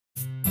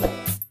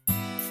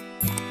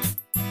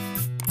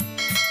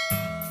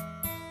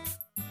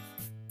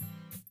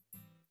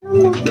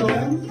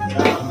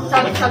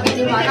Sabi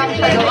ni Mana,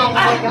 siya daw ang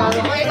mag-ano.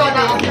 Kung ikaw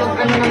na ang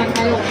ano naman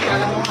kayo,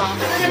 alam mo ka.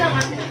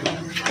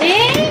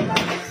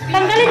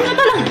 Tanggalin mo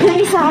to lang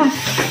ng isa.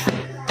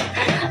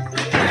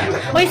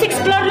 Uy,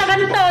 6th floor na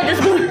ganito. Diyos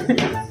ko.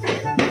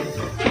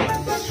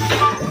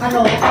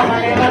 Ano,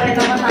 pamali-mali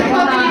naman tayo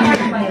na.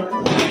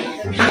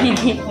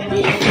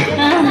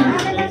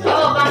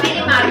 Oo,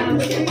 family mart.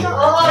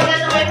 Oo, yan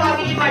ang may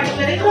family mart.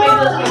 Pero ito may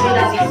dos yung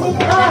bilasi.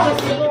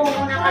 Gusto mo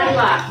muna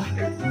kaliwa.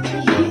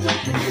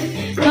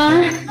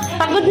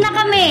 Pagod na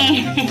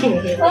kami.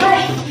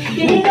 Uy,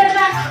 hinigal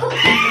na ako.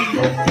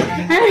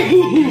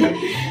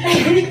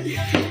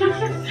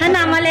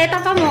 Hana, maleta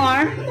pa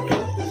more.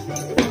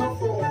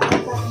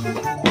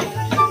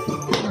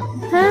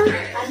 Ha?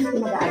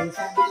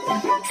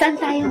 Saan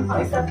tayo?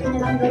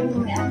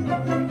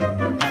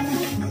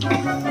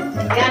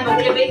 Ayan,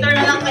 mag-elevator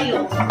na lang kayo.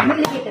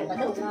 Mag-elevator pa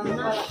daw.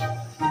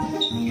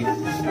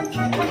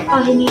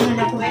 Oh, hindi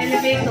na ako. May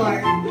elevator.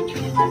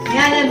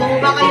 Ayan,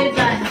 bumaba kayo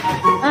dyan.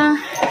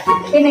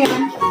 Sino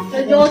yan? Sa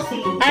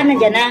Josie.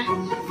 Nandiyan na.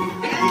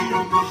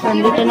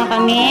 Nandito na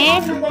kami.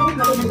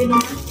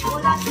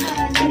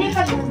 Hindi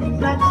pa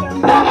vlog siya.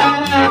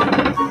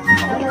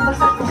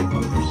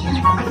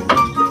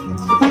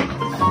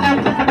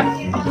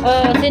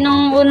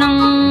 Sinong unang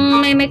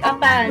may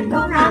make-upan?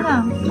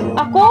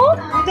 Ako?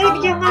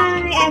 Ito yung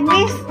ka ni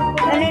Agnes.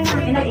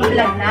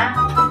 Ilan na?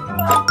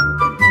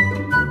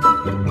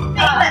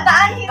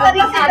 Taan, kita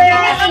din si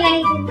Dayan.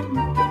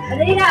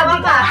 Madali na,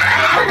 awang ka.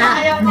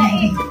 Ayaw na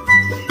eh.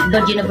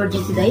 Virgin na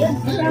virgin si Dayan.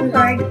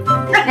 Siyempre.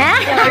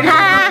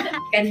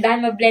 Ganda,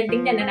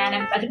 mag-blending na,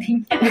 nananampal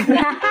din niya.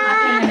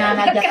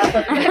 Nananadyak ako.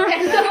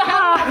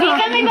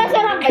 Kami ba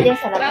sarap ba dyan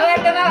sarap? Bawal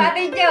ka ba,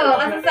 Ate Jo?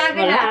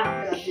 Kasasabi lang.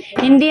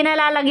 Hindi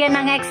nalalagyan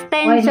ng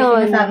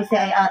extension. Sabi siya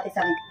ay ate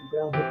sabi.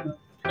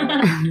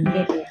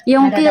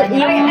 Yung cute,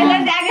 Ay,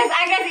 alam,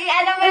 agas-agas,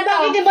 i-ano mo to.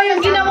 Bakit ba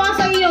yung ginawa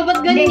sa iyo? Ba't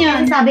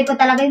ganyan? Sabi ko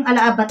talaga yung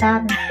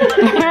alaabatan.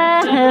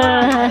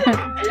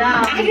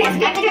 Agnes,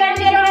 katiwan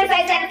niyo naman sa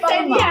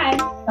cellphone yan.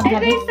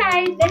 Ano yung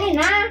side? Dali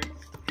na.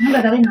 Ano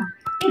gagawin mo?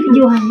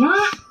 I-videohan niya.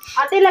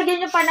 Ate,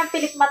 lagyan niyo pa ng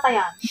pilik mata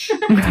yan.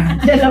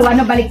 Dalawa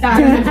na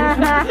baliktad.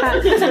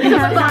 Ate,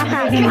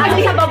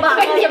 sa baba.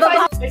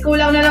 May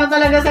kulang na lang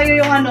talaga sa iyo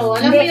yung ano.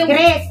 Alam mo Hindi, yung...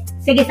 Chris.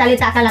 Sige,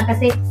 salita ka lang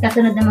kasi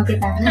kasunod naman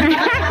kita.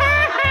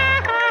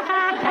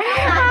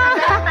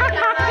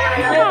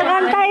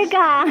 Kantay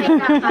ka.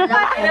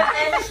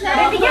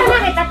 Tigyan na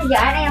kita,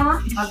 tigyan. Ayaw mo?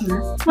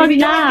 Wag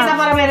Kita na.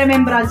 para may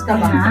remembrance ka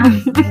ba?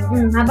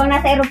 Habang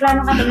nasa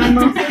aeroplano ka, tingnan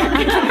mo.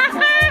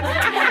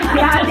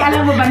 Kaya ate,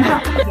 alam mo ba na?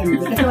 Yan,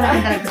 kasi wala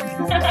kang talaga.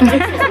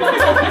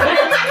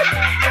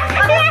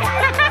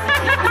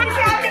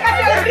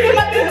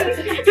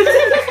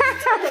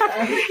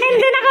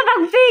 Hindi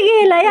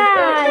nakapagpigil.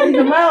 Ayan.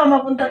 Tumawa,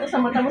 mapunta to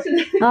sa mata mo.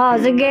 Oh,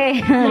 sige.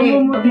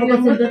 Huwag mo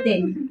kong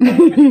sundutin.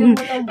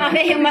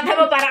 Mamaya yung mata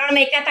mo, para kang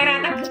may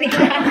kataratang puti.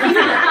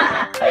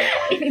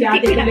 Si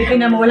ate, tuloy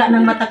na mawala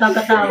ng mata kang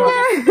katawa.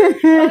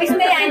 Pawis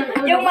na yan.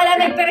 Yung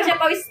malamig pero siya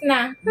pawis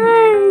na.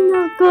 Ay,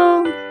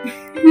 naku.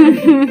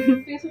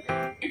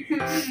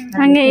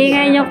 Ang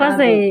ingay nyo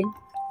kasi.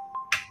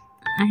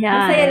 Ayan.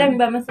 Masaya lang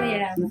ba? Masaya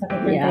lang.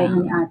 Masakit yung tayo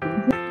ni ate.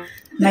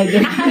 May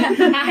ganyan.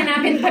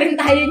 Hahanapin pa rin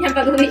tayo niya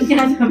pag-uwi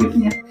niya.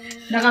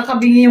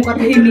 Nakakabingi yung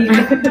katahimikan.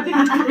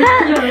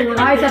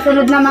 Ay, sa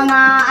sunod na mga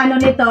ano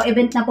nito,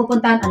 event na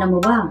pupuntahan, alam mo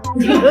ba?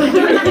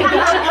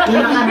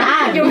 Yung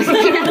nakaraan. Yung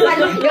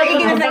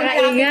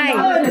ingay.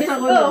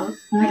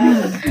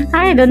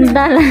 Ay,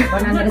 dundal.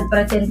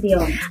 100%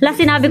 yun. La,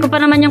 sinabi ko pa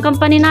naman yung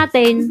company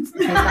natin.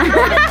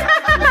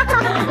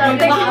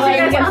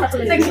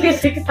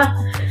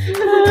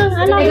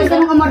 Ay, gusto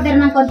mong umorder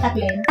ng contact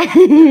lens?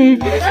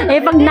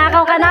 Pag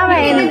nakaw ka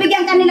namin.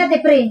 Bibigyan ka nila,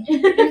 Tepre.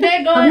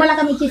 Pag wala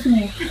kami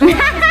chismis.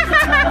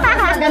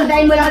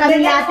 Pagandahin mo lang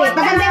kami natin.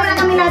 Pagandahin mo lang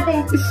kami natin.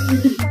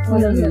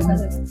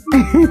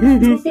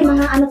 Kasi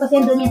mga ano kasi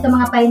doon yan sa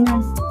mga final.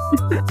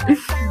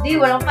 Hindi,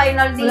 walang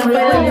final din. Walang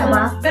final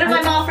ba? Pero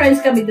may mga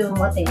friends kami doon.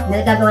 Bote,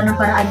 nagagawa ng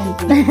paraan yun.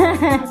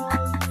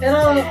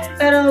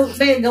 Pero,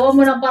 be, gawa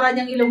mo ng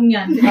paraan yung ilong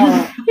niyan.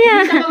 Oo.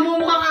 Yeah. Sa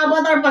pagmumukhang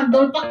avatar, pag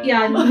dolpak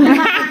yan.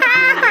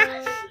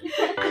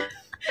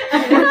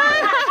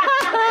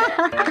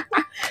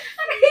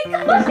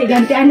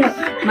 Ganti ano,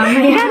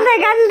 mamaya. Gande,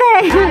 gande.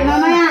 Ay,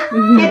 mamaya.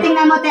 Kaya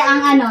tingnan mo te ang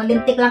ano,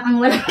 lintik lang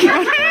ang wala.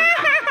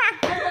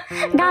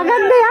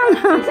 Gaganda yan.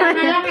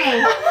 Sana lang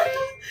eh.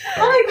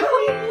 Ay, ko.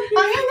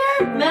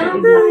 Meron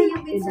pa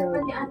yung pinsan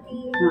pa ni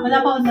ate.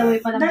 Wala pa on the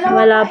way pa lang.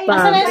 Wala pa.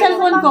 Asan na yung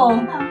cellphone ko?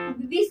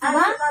 Bis,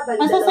 ba?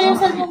 Asan sa yung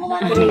cellphone ko?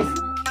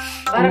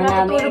 Para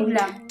matutulog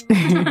lang.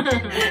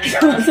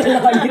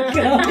 Salamat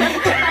ka.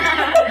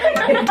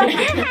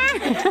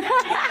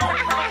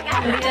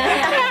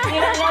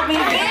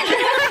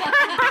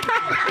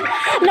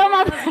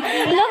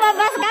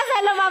 Lumabas ka sa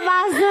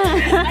lumabas.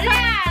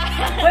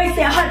 Uy,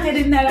 si ate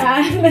rin na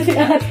lang. Si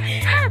ate.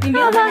 Hindi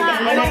ako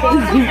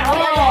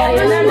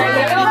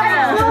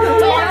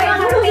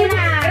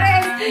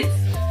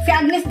Si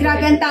Agnes,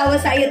 grabe ang tawa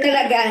sa iyo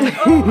talaga.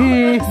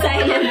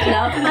 Silent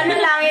love. Ano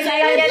lang, yun lang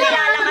yan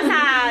nilalakas sa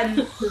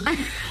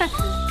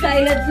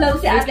Silent lang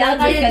si Ate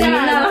Agnes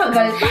kanina.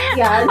 Galpak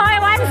yan. Hoy,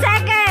 1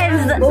 second!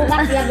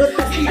 Bukas lagot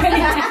pa siya.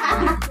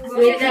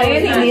 Wait na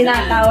yun, hindi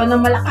natawa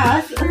ng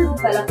malakas.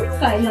 Palapit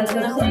silent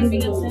lang sa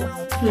video.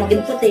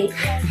 Maging puti.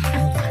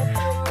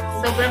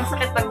 Sobrang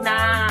sakit pag na...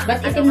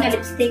 Ba't itim na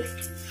lipstick?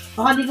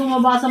 Baka di ko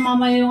mabasa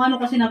mamaya yung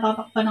ano kasi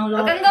natatakpan ng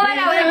Huwag lahat. kang gawa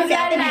na, walang Si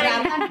ate gana.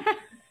 niraman.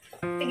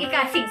 Sige ka,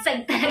 sigsag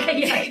talaga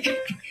yan.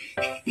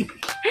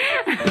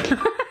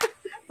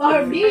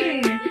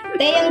 Barbie!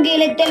 Te, yung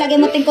gilid te,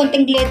 lagyan mo ting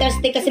konting glitter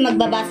stick kasi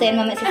magbabasa yan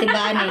mamaya sa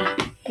simbahan eh.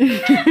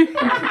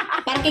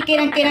 Parang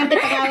kikirang-kirang te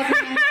pagkawag mo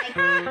yung mic.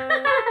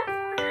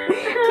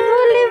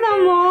 Huli ba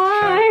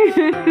more?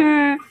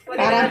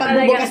 Parang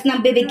pagbubukas ng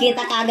bibig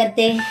kita kagad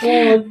te.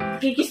 Oh,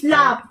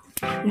 kikislap!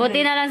 Buti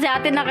na lang si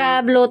ate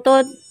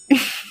naka-bluetooth.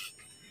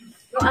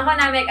 Kung ako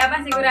na make-up,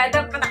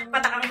 sigurado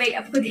patak-patak ang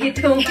make-up ko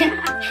dito.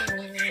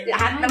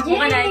 Lahat ng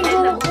bunga na yan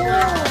sa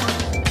bunga.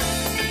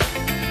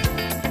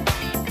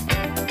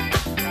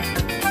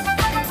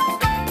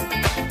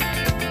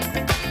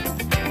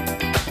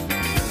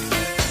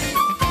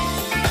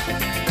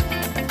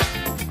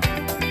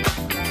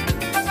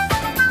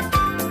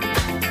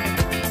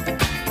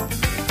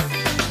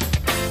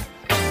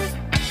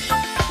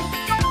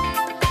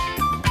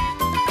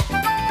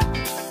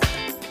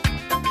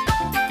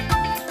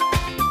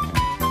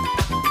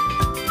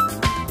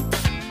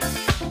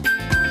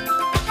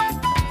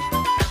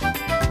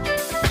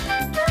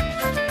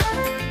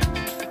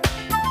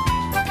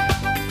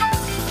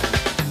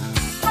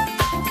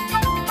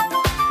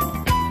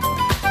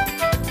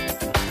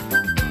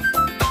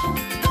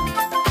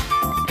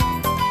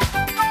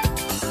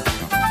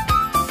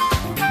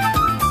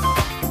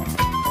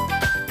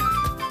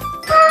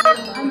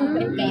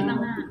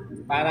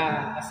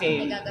 Para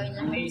kasi,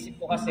 ang naisip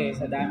ko kasi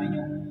sa dami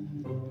yung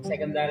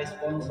secondary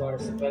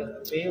sponsors,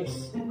 12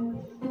 years.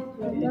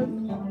 Nito,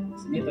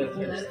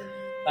 12 years.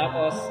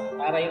 Tapos,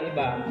 para yung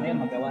iba, ngayon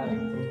magawa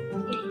rin.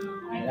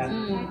 Ayan.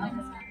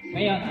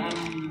 Ngayon,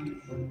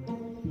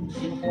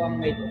 sino po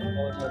ang maid of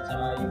honor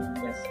sa yung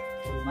best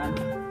man?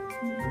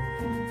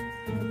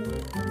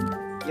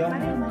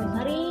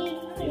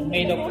 Yung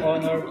maid of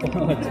honor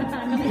po.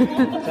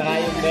 Saka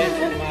yung best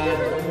man,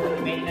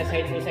 may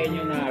in-assign po sa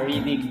inyo na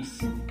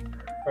readings.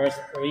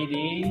 First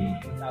reading,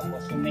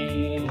 tapos yung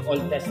may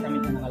Old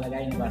Testament na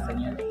nakalagay, nabasa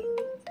niyo.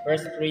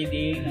 First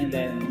reading, and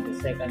then the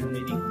second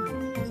reading.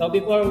 So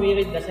before we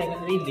read the second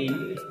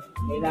reading,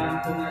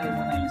 kailangan po natin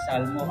muna yung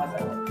salmo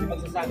kasi yung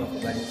magsasagot ko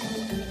ba?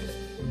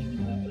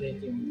 Ulit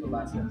yung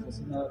babasa.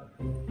 Susunod.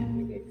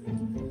 Okay.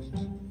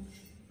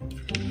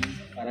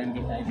 Para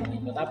hindi tayo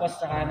dito. Tapos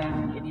saka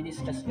nang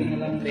i-discuss ko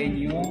na lang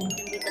din yung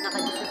Dito na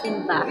kami sa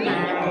simbahan.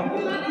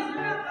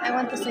 I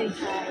want to say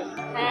hi.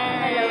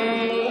 Hello!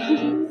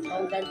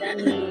 Ang ganda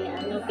ni,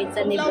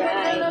 pizza ni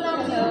Bri.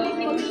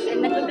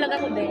 Nag-vlog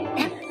ako din.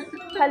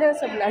 Hello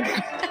sa vlog.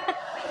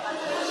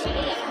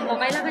 O,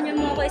 kailangan nyo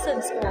mo ako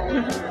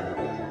i-subscribe.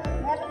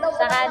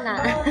 Saka na.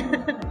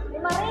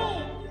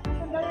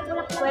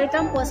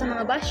 Welcome po sa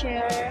mga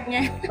basher.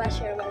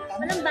 Basher, welcome.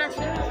 Walang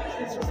basher.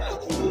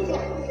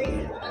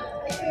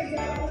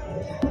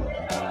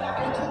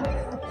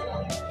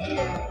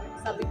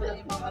 Sabi ko lang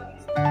yung mga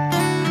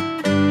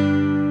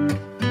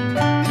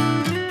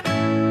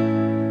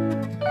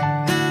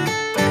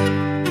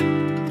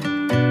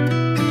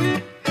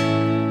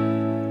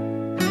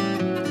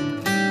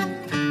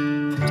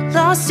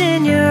Lost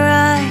in your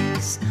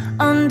eyes,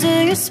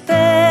 under your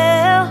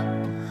spell.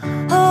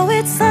 Oh,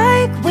 it's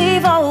like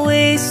we've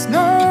always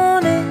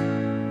known it.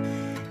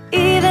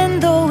 Even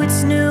though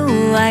it's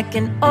new, I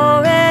can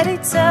already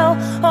tell.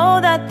 Oh,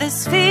 that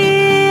this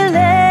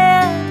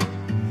feeling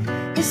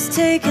is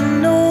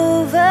taking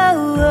over.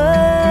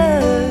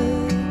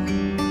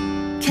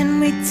 Can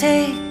we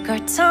take our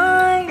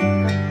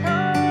time?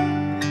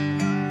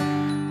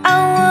 I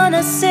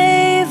wanna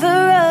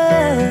savor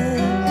us.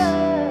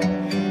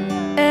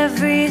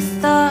 Every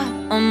thought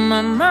on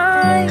my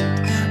mind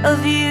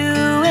of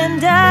you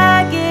and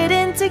I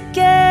getting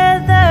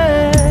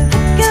together.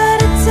 I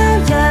gotta tell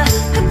ya,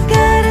 I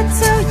gotta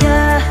tell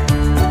ya,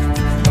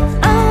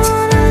 I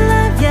wanna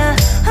love ya,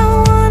 I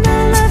wanna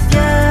love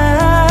ya.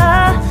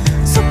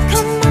 So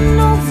come on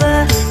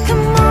over,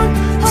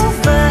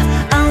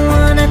 I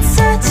wanna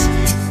touch,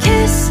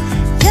 kiss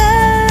ya.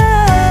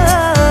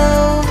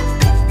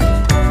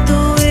 The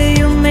way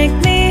you make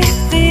me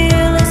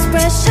feel is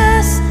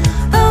precious.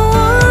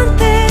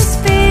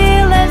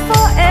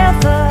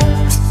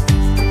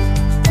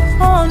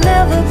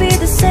 Be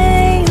the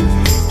same.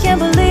 Can't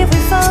believe we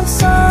found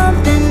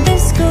something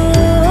this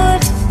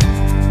good.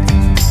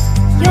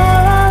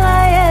 You're all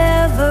I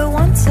ever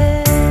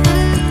wanted.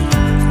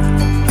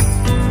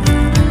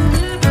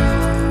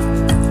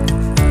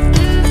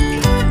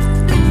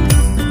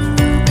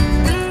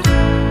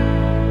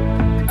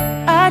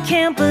 I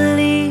can't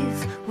believe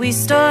we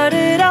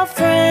started out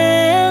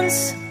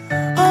friends.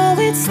 Oh,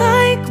 it's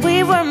like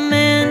we were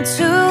meant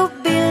to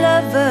be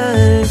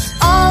lovers.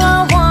 All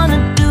I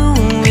wanna do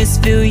is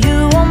feel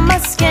you on my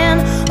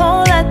skin.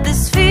 Oh, let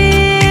this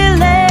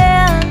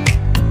feeling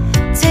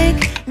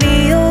take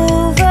me over.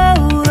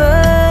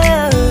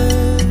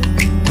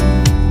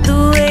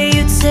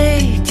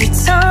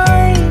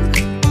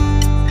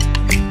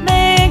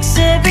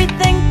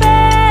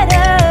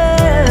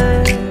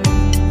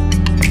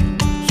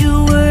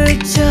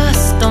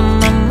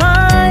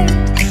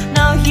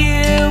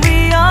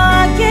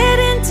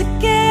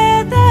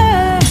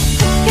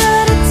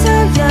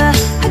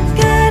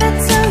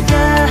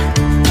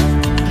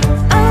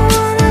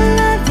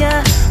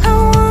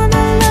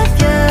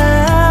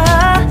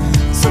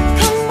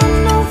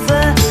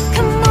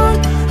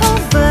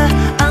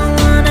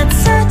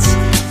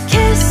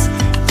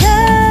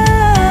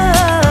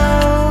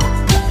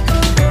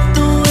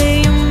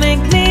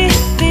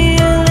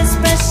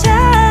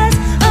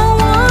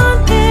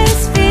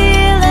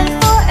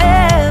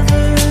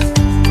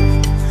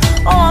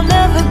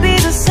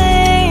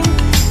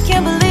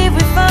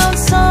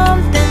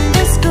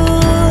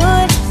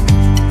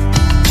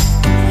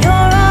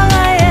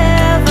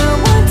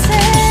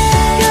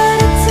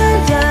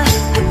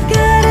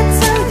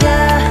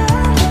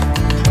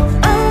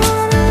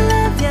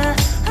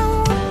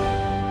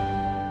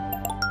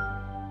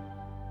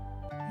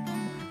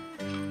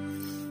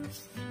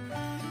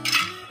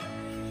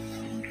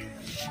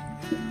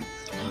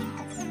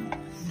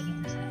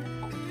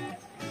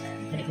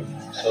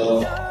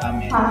 So,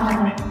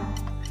 amen.